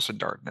anything else in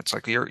Darden. It's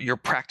like you're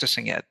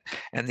practicing it.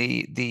 And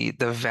the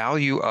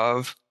value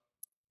of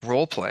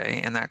role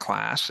play in that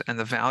class and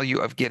the value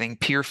of getting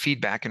peer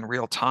feedback in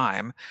real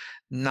time,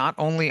 not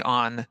only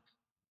on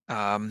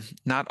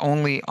not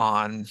only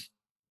on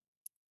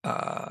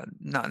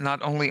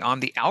not only on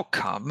the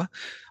outcome,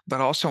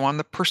 but also on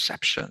the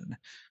perception,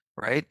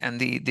 right? And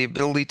the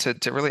ability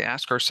to really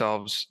ask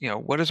ourselves,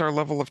 what is our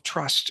level of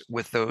trust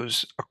with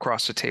those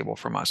across the table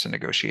from us in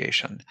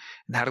negotiation,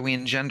 and how do we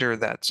engender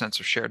that sense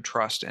of shared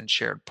trust and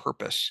shared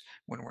purpose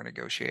when we're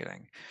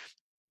negotiating?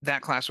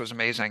 That class was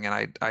amazing,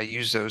 and I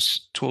use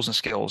those tools and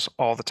skills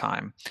all the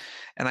time.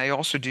 And I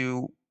also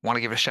do want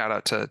to give a shout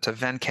out to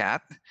Venkat,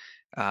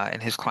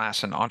 and his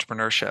class in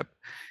entrepreneurship.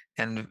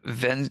 And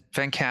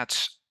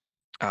Venkat's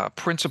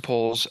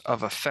principles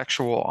of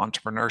effectual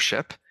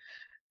entrepreneurship,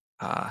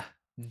 uh,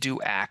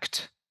 do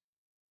act,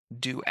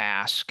 do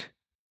ask,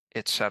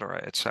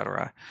 etc.,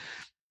 etc.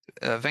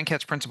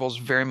 Venkat's principles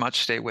very much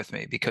stay with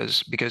me,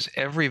 because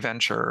every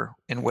venture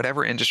in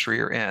whatever industry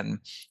you're in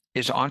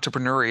is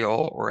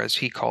entrepreneurial, or as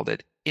he called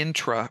it,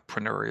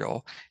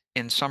 intrapreneurial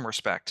in some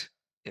respect,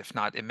 if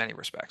not in many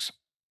respects.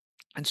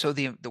 And so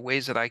the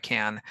ways that I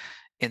can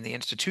in the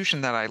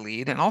institution that I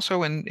lead, and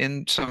also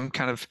in some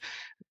kind of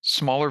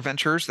smaller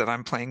ventures that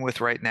I'm playing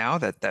with right now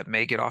that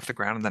may get off the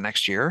ground in the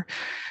next year.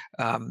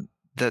 Um,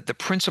 the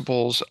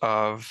principles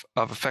of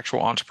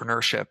effectual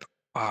entrepreneurship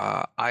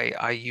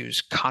I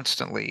use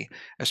constantly,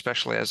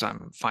 especially as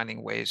I'm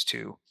finding ways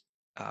to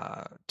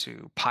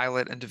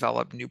pilot and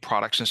develop new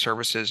products and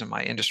services in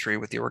my industry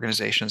with the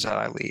organizations that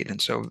I lead.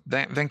 And so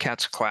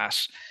Venkat's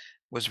class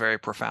was very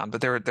profound.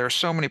 But there are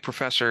so many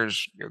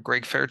professors: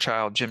 Greg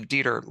Fairchild, Jim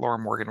Dieter, Laura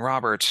Morgan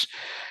Roberts,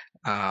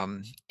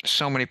 um,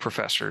 so many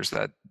professors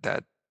that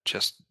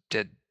just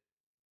did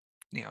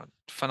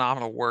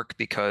phenomenal work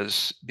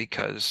because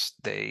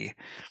the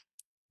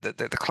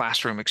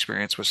classroom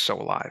experience was so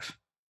alive.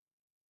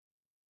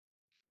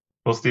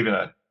 Well, Stephen,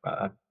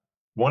 I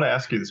want to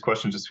ask you this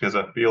question just because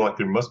I feel like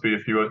there must be a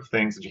few other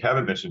things that you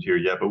haven't mentioned here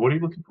yet. But what are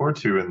you looking forward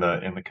to in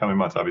the coming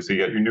months? Obviously,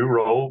 you got your new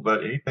role,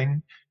 but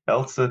anything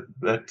else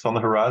that's on the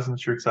horizon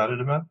that you're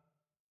excited about?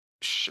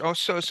 Oh,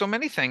 so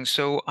many things.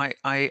 So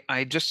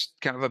I just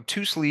kind of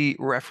obtusely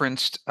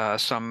referenced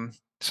some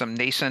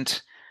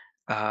nascent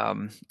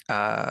um,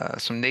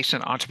 some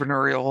nascent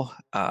entrepreneurial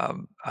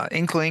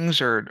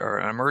inklings or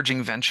an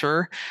emerging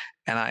venture.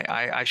 And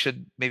I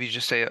should maybe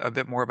just say a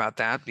bit more about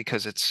that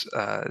because it's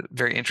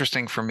very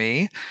interesting for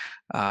me.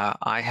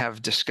 I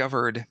have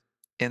discovered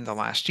in the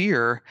last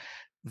year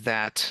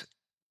that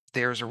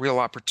there's a real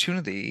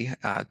opportunity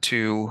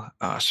to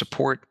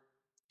support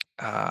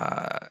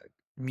uh,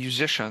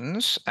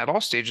 musicians at all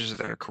stages of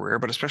their career,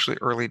 but especially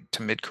early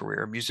to mid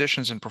career,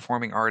 musicians and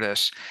performing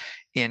artists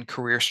in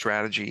career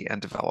strategy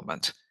and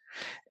development.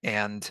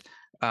 And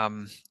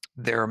um,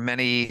 there are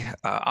many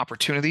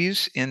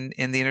opportunities in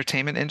the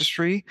entertainment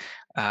industry,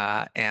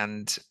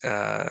 and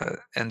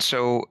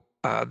so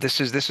this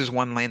is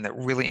one lane that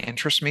really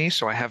interests me.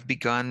 So I have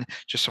begun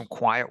just some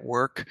quiet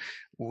work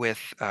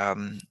with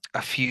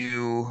a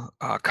few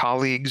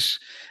colleagues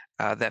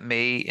that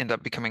may end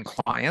up becoming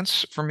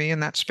clients for me in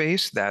that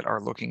space that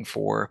are looking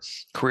for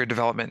career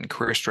development and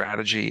career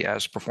strategy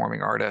as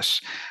performing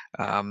artists.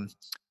 Um,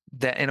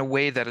 that in a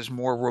way that is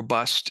more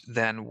robust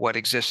than what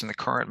exists in the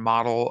current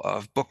model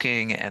of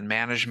booking and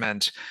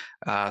management.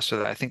 So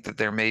that I think that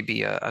there may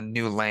be a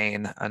new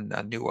lane,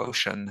 a new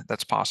ocean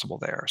that's possible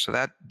there. So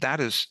that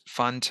is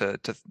fun to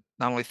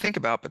not only think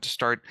about, but to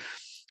start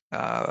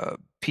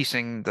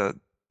piecing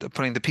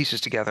putting the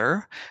pieces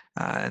together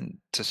and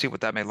to see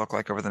what that may look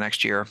like over the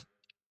next year.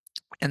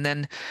 And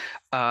then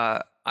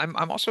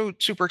I'm also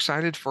super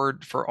excited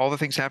for all the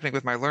things happening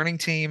with my learning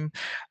team,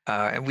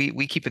 and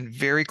we keep in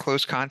very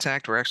close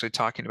contact. We're actually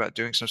talking about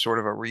doing some sort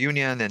of a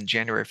reunion in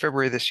January,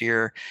 February this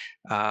year.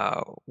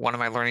 One of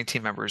my learning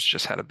team members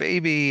just had a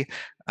baby.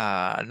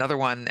 Another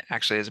one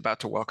actually is about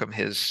to welcome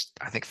his,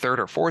 I think, third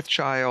or fourth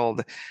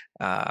child.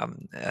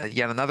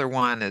 Yet another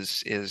one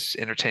is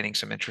entertaining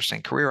some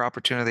interesting career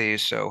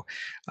opportunities. So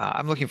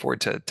I'm looking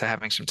forward to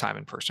having some time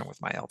in person with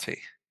my LT.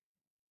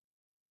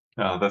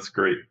 Oh, that's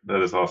great.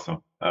 That is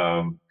awesome. Well,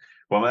 I'm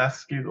gonna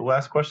ask you the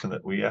last question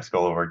that we ask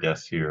all of our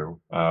guests here.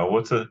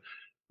 What's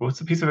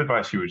a piece of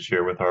advice you would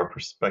share with our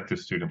prospective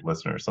student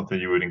listeners? Something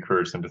you would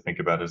encourage them to think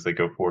about as they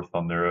go forth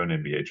on their own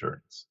MBA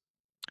journeys?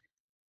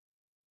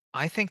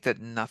 I think that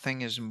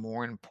nothing is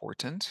more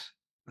important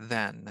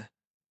than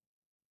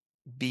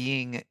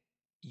being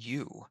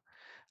you.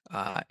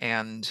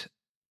 And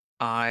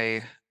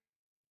I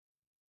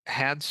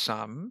had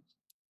some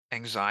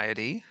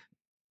anxiety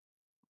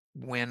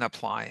when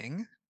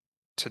applying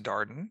to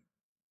Darden.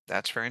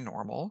 That's very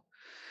normal.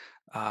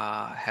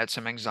 Had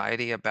some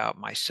anxiety about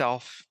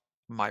myself,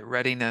 my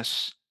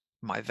readiness,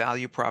 my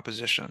value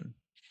proposition.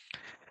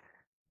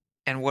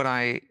 And what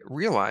I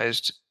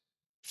realized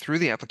through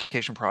the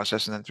application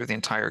process and then through the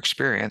entire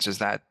experience is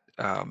that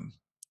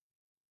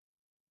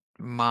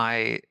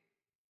my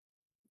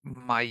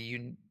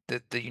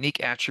the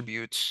unique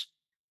attributes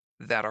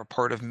that are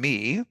part of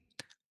me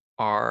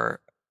are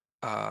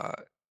uh,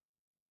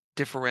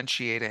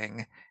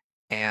 differentiating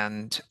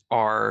and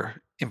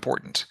are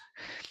important.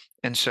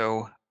 And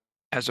so,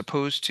 as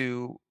opposed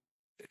to,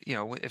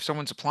 if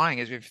someone's applying,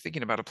 if you're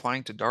thinking about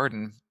applying to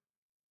Darden,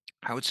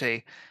 I would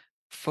say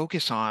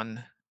focus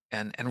on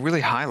and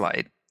really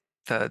highlight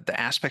the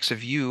aspects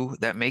of you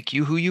that make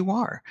you who you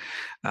are,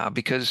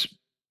 because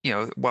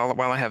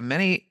while I have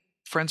many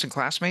friends and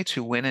classmates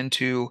who went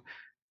into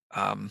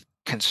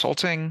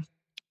consulting,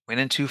 went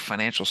into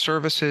financial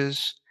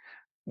services,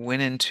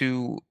 went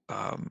into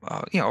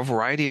a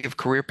variety of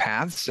career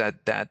paths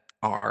that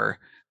are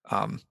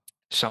um,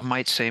 some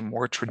might say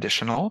more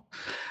traditional.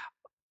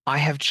 I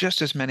have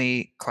just as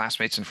many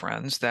classmates and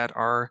friends that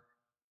are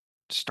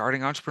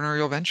starting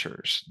entrepreneurial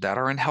ventures, that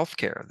are in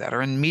healthcare, that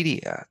are in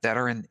media, that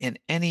are in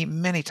any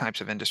many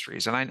types of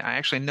industries. And I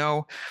actually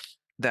know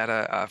that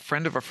a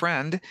friend of a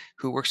friend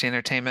who works in the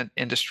entertainment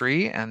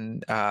industry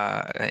and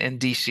in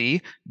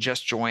DC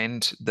just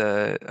joined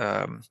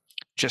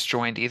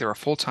either a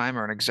full time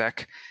or an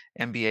exec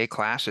MBA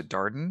class at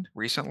Darden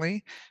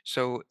recently.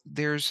 So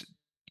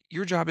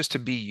your job is to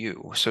be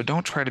you. So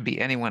don't try to be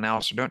anyone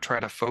else, or don't try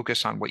to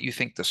focus on what you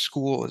think the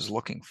school is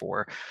looking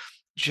for.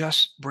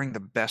 just bring the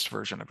best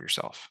version of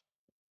yourself.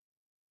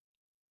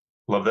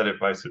 Love that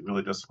advice. It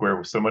really does square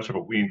with so much of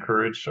what we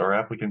encourage our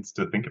applicants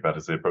to think about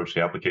as they approach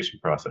the application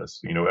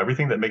process.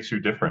 Everything that makes you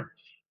different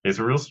is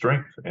a real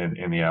strength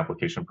in the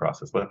application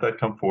process. Let that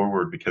come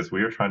forward, because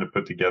we are trying to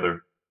put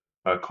together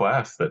a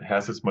class that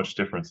has as much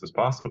difference as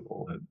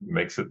possible. It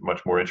makes it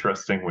much more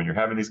interesting when you're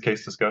having these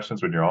case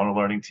discussions, when you're on a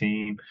learning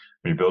team,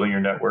 when you're building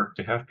your network,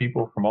 to have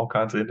people from all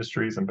kinds of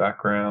industries and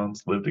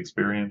backgrounds, lived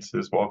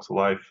experiences, walks of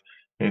life.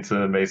 It's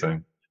an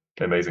amazing,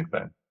 amazing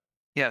thing.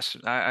 Yes,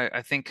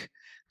 I think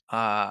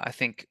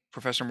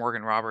Professor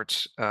Morgan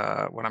Roberts,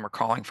 what I'm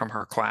recalling from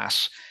her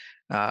class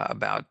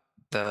about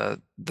the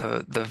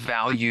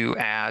value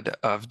add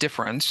of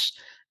difference,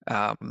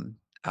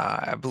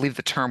 I believe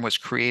the term was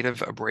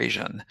creative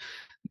abrasion.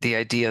 The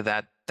idea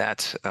that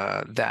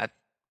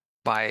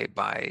by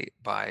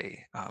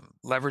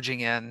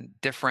leveraging in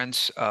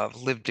difference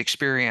of lived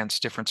experience,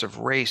 difference of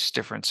race,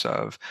 difference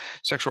of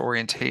sexual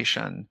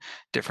orientation,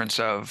 difference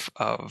of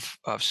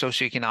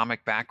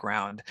socioeconomic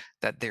background,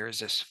 that there's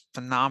this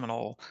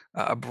phenomenal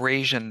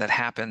abrasion that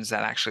happens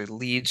that actually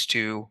leads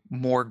to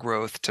more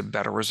growth, to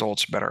better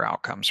results, better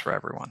outcomes for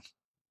everyone.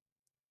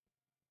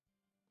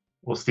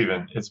 Well,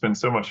 Stephen, it's been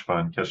so much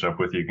fun catching up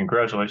with you.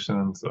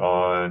 Congratulations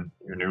on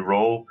your new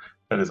role.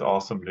 That is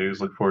awesome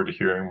news. Look forward to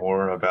hearing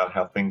more about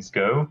how things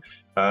go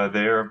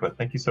there. But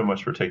thank you so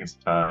much for taking some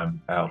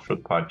time out for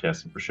the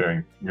podcast and for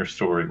sharing your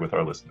story with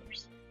our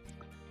listeners.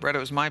 Brett, it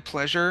was my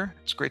pleasure.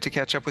 It's great to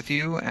catch up with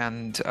you,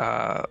 and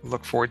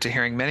look forward to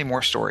hearing many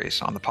more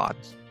stories on the pod.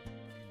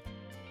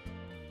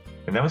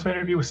 And that was my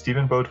interview with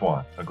Stephen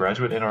Beaudoin, a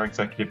graduate in our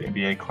Executive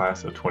MBA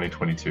class of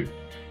 2022.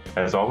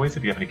 As always,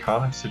 if you have any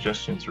comments,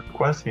 suggestions,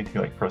 requests, anything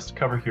you'd like for us to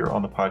cover here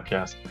on the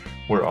podcast,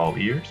 we're all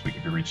ears. We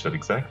can be reached at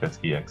exec, that's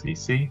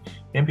EXEC,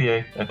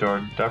 MBA at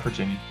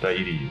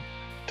darden.virginia.edu.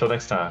 Till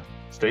next time,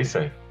 stay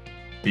safe,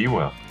 be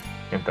well,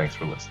 and thanks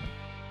for listening.